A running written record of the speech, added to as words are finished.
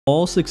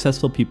all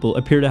successful people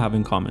appear to have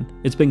in common.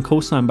 It's been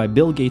co-signed by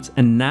Bill Gates,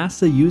 and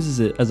NASA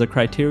uses it as a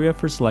criteria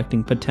for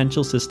selecting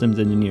potential systems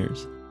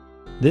engineers.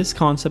 This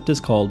concept is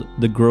called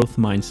the growth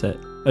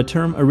mindset, a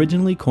term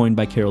originally coined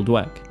by Carol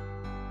Dweck.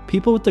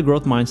 People with the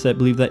growth mindset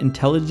believe that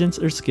intelligence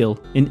or skill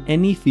in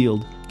any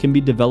field can be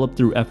developed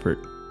through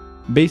effort.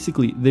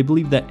 Basically, they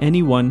believe that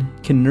anyone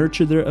can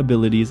nurture their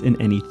abilities in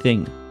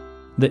anything.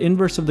 The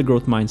inverse of the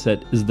growth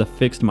mindset is the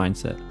fixed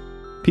mindset.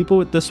 People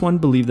with this one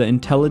believe that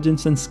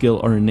intelligence and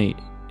skill are innate.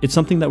 It's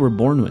something that we're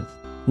born with.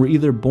 We're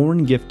either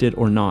born gifted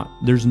or not.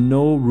 There's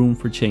no room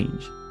for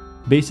change.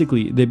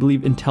 Basically, they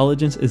believe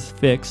intelligence is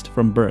fixed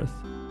from birth.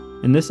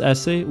 In this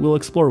essay, we'll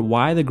explore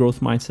why the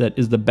growth mindset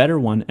is the better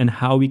one and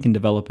how we can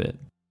develop it.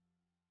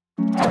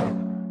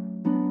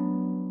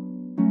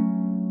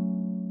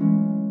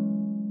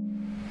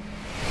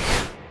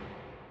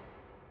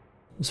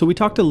 So we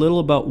talked a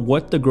little about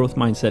what the growth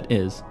mindset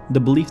is, the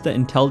belief that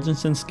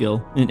intelligence and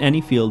skill in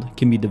any field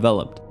can be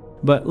developed.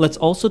 But let's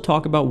also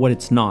talk about what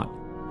it's not.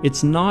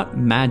 It's not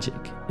magic.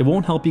 It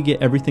won't help you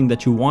get everything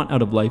that you want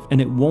out of life, and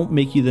it won't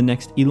make you the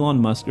next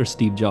Elon Musk or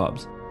Steve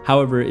Jobs.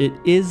 However, it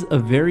is a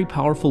very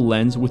powerful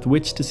lens with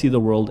which to see the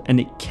world, and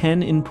it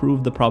can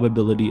improve the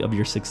probability of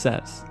your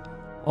success.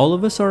 All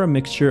of us are a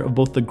mixture of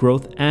both the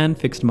growth and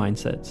fixed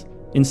mindsets.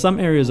 In some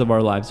areas of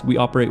our lives, we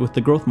operate with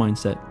the growth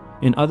mindset.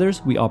 In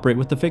others, we operate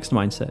with the fixed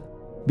mindset.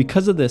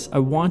 Because of this, I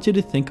want you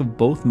to think of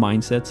both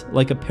mindsets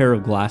like a pair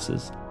of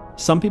glasses.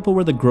 Some people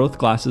wear the growth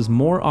glasses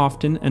more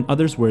often and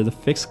others wear the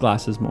fixed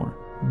glasses more.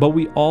 But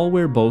we all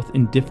wear both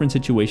in different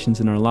situations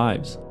in our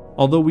lives.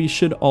 Although we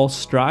should all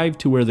strive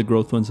to wear the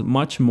growth ones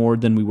much more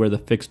than we wear the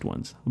fixed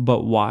ones.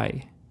 But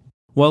why?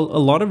 Well, a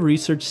lot of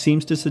research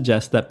seems to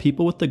suggest that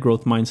people with the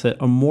growth mindset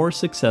are more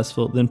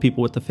successful than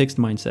people with the fixed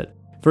mindset.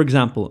 For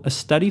example, a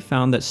study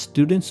found that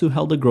students who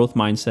held a growth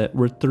mindset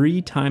were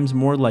 3 times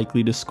more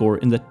likely to score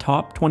in the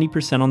top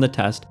 20% on the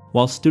test,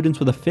 while students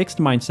with a fixed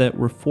mindset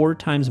were 4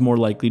 times more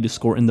likely to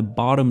score in the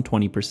bottom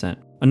 20%.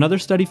 Another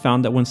study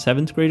found that when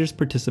 7th graders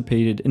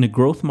participated in a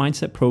growth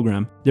mindset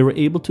program, they were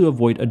able to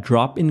avoid a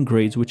drop in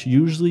grades which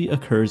usually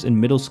occurs in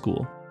middle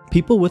school.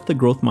 People with the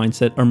growth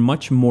mindset are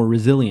much more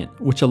resilient,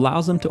 which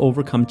allows them to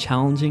overcome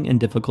challenging and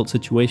difficult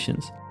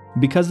situations.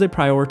 Because they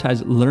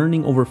prioritize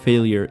learning over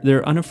failure,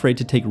 they're unafraid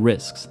to take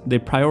risks. They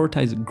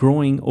prioritize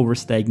growing over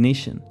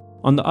stagnation.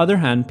 On the other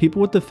hand,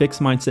 people with the fixed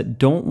mindset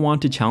don't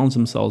want to challenge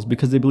themselves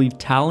because they believe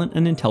talent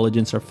and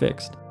intelligence are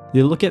fixed.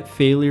 They look at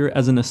failure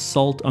as an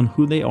assault on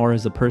who they are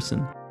as a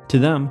person. To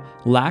them,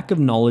 lack of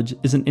knowledge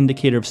is an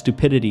indicator of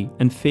stupidity,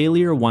 and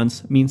failure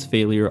once means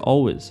failure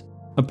always.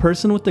 A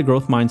person with the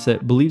growth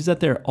mindset believes that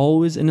they're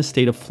always in a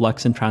state of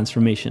flux and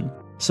transformation,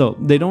 so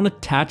they don't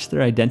attach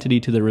their identity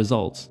to the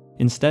results.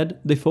 Instead,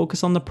 they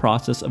focus on the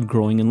process of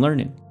growing and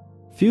learning.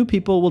 Few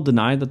people will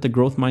deny that the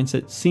growth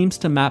mindset seems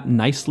to map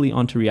nicely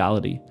onto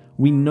reality.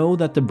 We know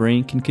that the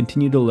brain can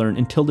continue to learn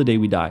until the day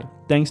we die,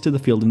 thanks to the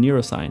field of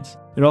neuroscience.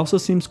 It also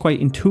seems quite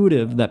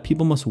intuitive that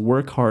people must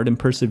work hard and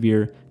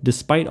persevere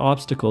despite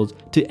obstacles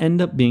to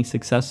end up being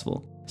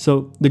successful.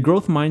 So, the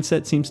growth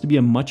mindset seems to be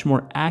a much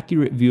more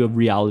accurate view of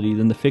reality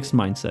than the fixed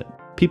mindset.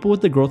 People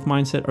with the growth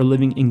mindset are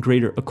living in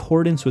greater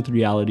accordance with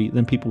reality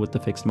than people with the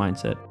fixed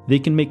mindset. They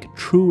can make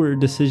truer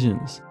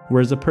decisions,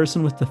 whereas a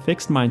person with the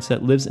fixed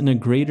mindset lives in a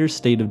greater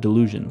state of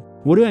delusion.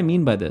 What do I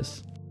mean by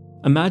this?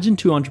 Imagine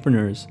 2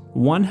 entrepreneurs.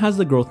 One has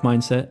the growth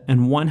mindset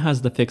and one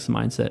has the fixed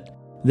mindset.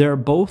 They are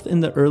both in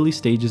the early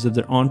stages of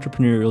their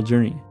entrepreneurial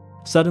journey.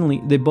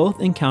 Suddenly, they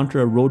both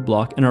encounter a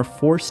roadblock and are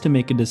forced to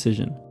make a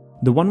decision.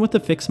 The one with the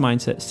fixed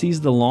mindset sees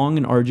the long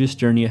and arduous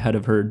journey ahead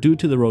of her due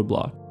to the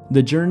roadblock.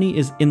 The journey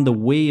is in the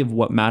way of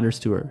what matters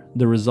to her,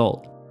 the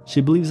result.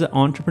 She believes that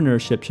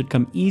entrepreneurship should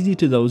come easy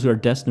to those who are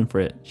destined for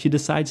it. She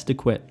decides to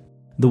quit.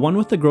 The one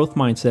with the growth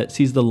mindset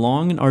sees the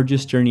long and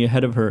arduous journey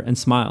ahead of her and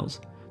smiles.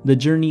 The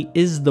journey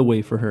is the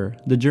way for her.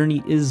 The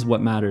journey is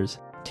what matters.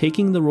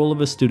 Taking the role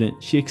of a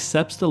student, she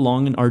accepts the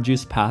long and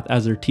arduous path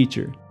as her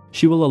teacher.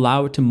 She will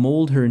allow it to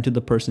mold her into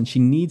the person she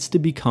needs to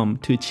become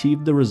to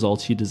achieve the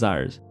results she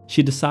desires.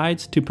 She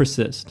decides to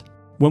persist.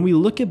 When we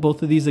look at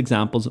both of these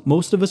examples,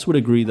 most of us would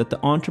agree that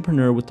the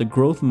entrepreneur with the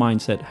growth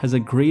mindset has a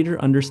greater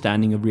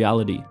understanding of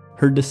reality.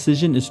 Her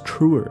decision is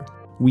truer.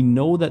 We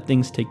know that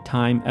things take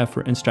time,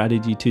 effort, and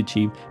strategy to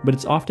achieve, but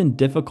it's often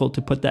difficult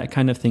to put that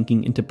kind of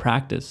thinking into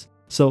practice.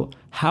 So,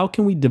 how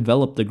can we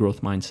develop the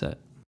growth mindset?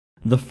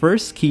 The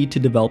first key to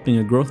developing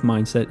a growth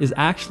mindset is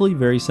actually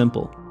very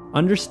simple: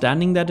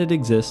 understanding that it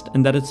exists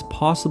and that it's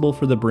possible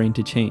for the brain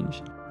to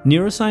change.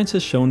 Neuroscience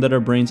has shown that our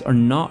brains are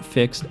not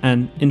fixed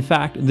and, in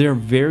fact, they're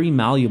very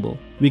malleable.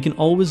 We can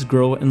always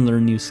grow and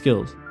learn new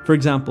skills. For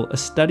example, a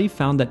study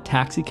found that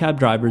taxicab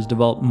drivers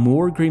develop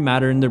more gray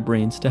matter in their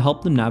brains to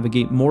help them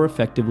navigate more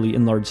effectively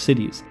in large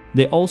cities.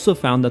 They also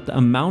found that the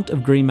amount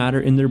of gray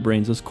matter in their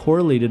brains was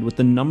correlated with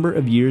the number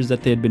of years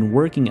that they had been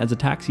working as a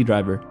taxi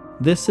driver.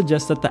 This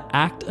suggests that the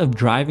act of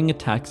driving a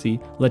taxi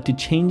led to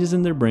changes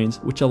in their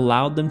brains which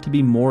allowed them to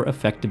be more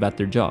effective at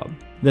their job.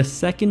 The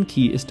second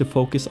key is to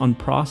focus on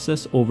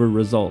process over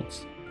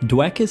results.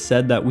 Dweck has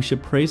said that we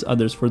should praise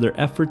others for their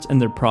efforts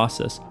and their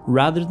process,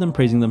 rather than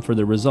praising them for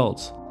their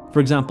results. For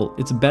example,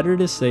 it's better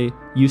to say,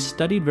 you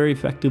studied very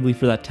effectively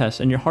for that test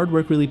and your hard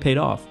work really paid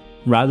off,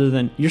 rather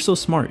than, you're so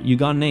smart, you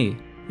got an A.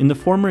 In the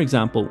former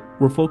example,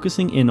 we're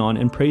focusing in on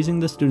and praising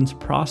the student's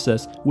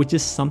process, which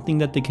is something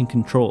that they can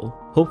control.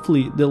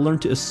 Hopefully, they'll learn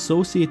to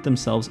associate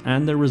themselves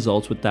and their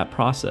results with that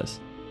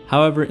process.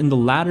 However, in the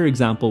latter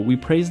example, we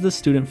praise the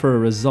student for a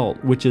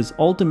result, which is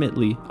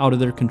ultimately out of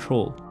their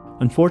control.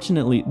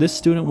 Unfortunately, this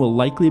student will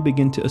likely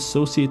begin to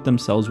associate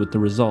themselves with the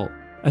result.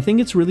 I think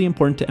it's really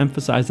important to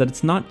emphasize that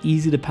it's not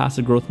easy to pass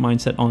a growth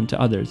mindset on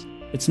to others.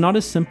 It's not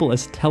as simple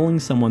as telling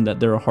someone that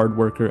they're a hard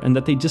worker and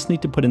that they just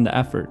need to put in the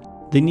effort.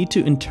 They need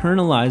to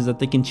internalize that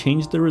they can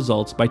change their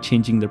results by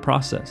changing their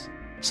process.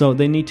 So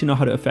they need to know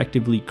how to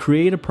effectively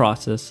create a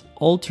process,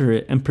 alter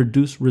it, and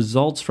produce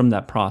results from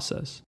that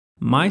process.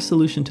 My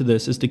solution to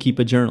this is to keep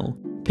a journal.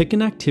 Pick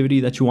an activity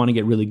that you want to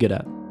get really good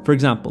at. For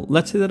example,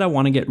 let's say that I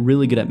want to get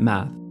really good at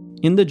math.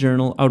 In the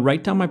journal, I would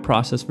write down my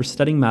process for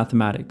studying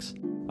mathematics.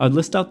 I would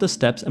list out the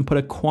steps and put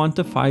a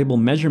quantifiable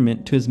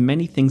measurement to as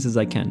many things as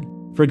I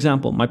can. For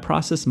example, my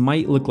process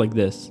might look like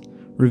this: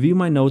 review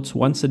my notes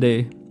once a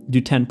day,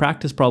 do 10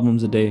 practice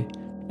problems a day,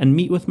 and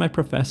meet with my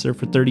professor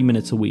for 30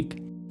 minutes a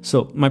week.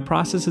 So my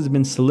process has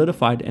been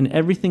solidified and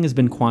everything has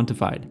been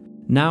quantified.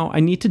 Now I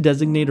need to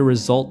designate a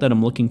result that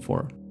I'm looking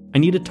for. I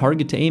need a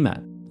target to aim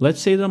at.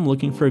 Let's say that I'm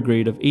looking for a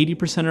grade of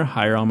 80% or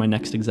higher on my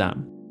next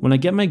exam. When I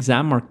get my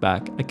exam mark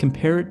back, I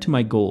compare it to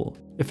my goal.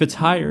 If it's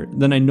higher,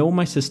 then I know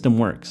my system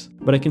works,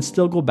 but I can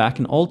still go back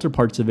and alter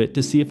parts of it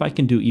to see if I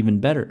can do even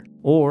better.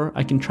 Or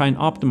I can try and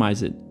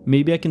optimize it.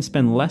 Maybe I can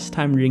spend less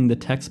time reading the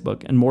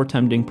textbook and more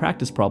time doing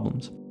practice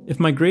problems. If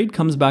my grade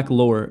comes back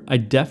lower, I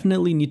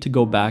definitely need to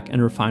go back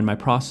and refine my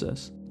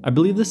process. I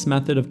believe this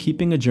method of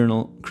keeping a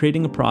journal,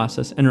 creating a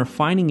process, and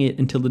refining it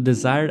until the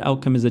desired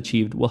outcome is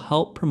achieved will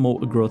help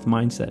promote a growth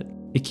mindset.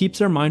 It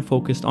keeps our mind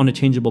focused on a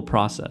changeable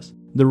process.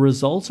 The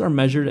results are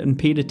measured and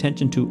paid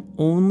attention to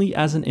only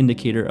as an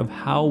indicator of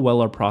how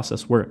well our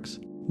process works.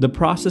 The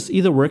process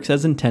either works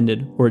as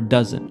intended or it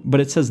doesn't, but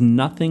it says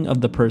nothing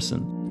of the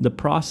person. The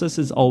process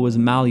is always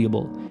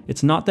malleable.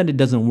 It's not that it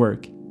doesn't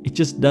work, it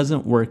just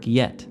doesn't work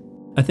yet.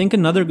 I think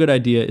another good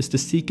idea is to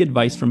seek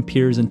advice from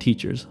peers and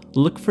teachers.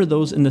 Look for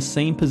those in the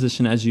same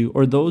position as you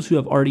or those who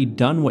have already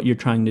done what you're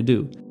trying to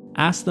do.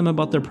 Ask them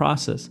about their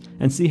process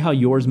and see how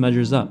yours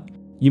measures up.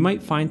 You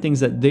might find things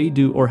that they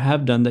do or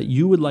have done that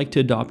you would like to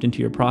adopt into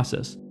your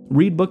process.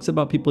 Read books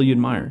about people you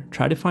admire.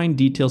 Try to find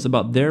details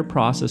about their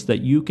process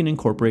that you can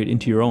incorporate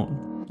into your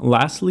own.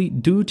 Lastly,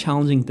 do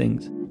challenging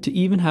things. To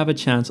even have a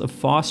chance of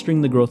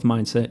fostering the growth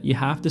mindset, you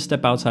have to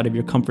step outside of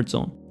your comfort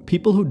zone.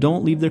 People who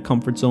don't leave their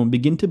comfort zone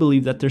begin to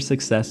believe that their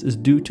success is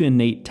due to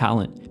innate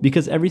talent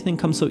because everything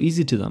comes so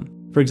easy to them.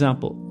 For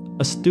example,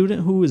 a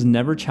student who is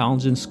never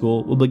challenged in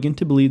school will begin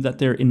to believe that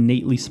they're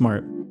innately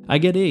smart. I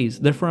get A's,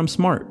 therefore I'm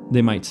smart,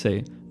 they might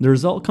say. The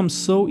result comes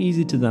so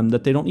easy to them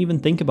that they don't even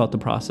think about the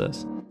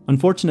process.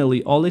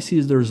 Unfortunately, all they see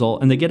is the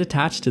result and they get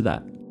attached to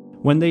that.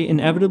 When they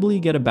inevitably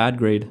get a bad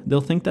grade,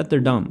 they'll think that they're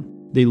dumb.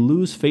 They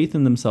lose faith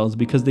in themselves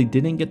because they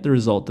didn't get the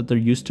result that they're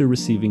used to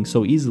receiving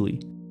so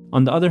easily.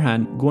 On the other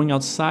hand, going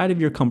outside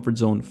of your comfort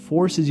zone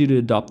forces you to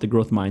adopt the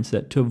growth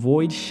mindset to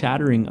avoid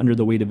shattering under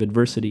the weight of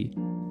adversity.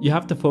 You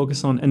have to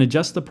focus on and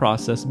adjust the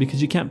process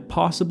because you can't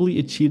possibly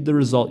achieve the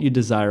result you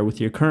desire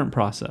with your current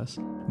process.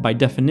 By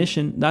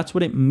definition, that's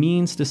what it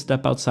means to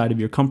step outside of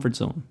your comfort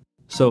zone.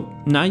 So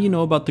now you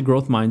know about the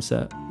growth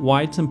mindset,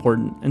 why it's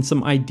important, and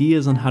some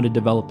ideas on how to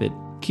develop it.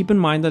 Keep in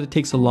mind that it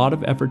takes a lot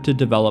of effort to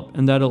develop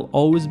and that it'll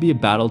always be a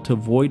battle to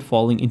avoid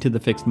falling into the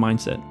fixed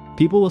mindset.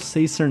 People will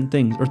say certain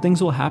things or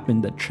things will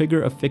happen that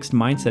trigger a fixed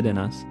mindset in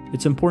us.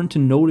 It's important to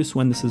notice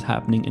when this is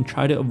happening and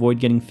try to avoid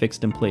getting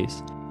fixed in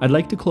place. I'd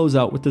like to close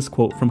out with this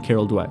quote from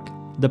Carol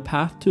Dweck. The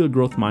path to a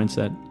growth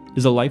mindset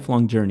is a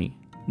lifelong journey,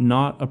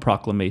 not a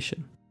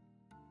proclamation.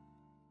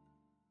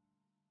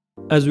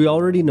 As we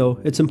already know,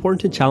 it's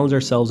important to challenge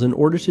ourselves in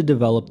order to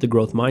develop the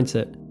growth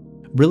mindset.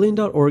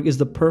 Brilliant.org is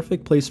the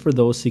perfect place for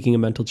those seeking a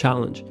mental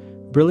challenge.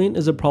 Brilliant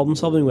is a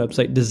problem-solving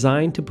website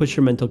designed to push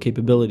your mental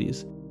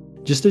capabilities.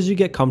 Just as you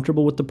get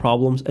comfortable with the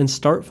problems and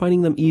start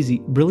finding them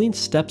easy, Brilliant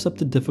steps up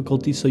the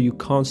difficulty so you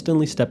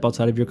constantly step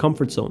outside of your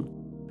comfort zone.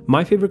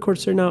 My favorite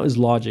course right now is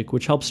Logic,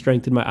 which helps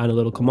strengthen my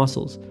analytical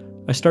muscles.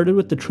 I started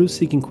with the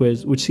truth-seeking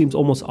quiz, which seems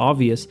almost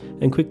obvious,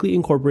 and quickly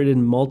incorporated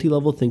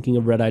multi-level thinking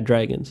of red-eyed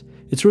dragons.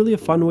 It's really a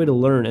fun way to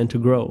learn and to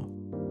grow.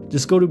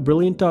 Just go to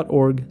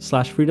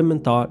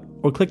brilliant.org/freedominthought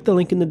or click the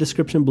link in the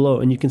description below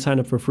and you can sign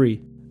up for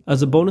free.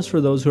 As a bonus for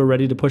those who are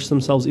ready to push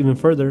themselves even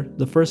further,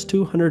 the first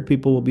 200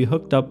 people will be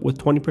hooked up with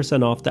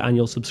 20% off the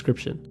annual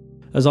subscription.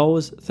 As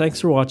always,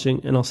 thanks for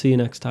watching and I'll see you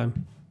next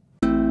time.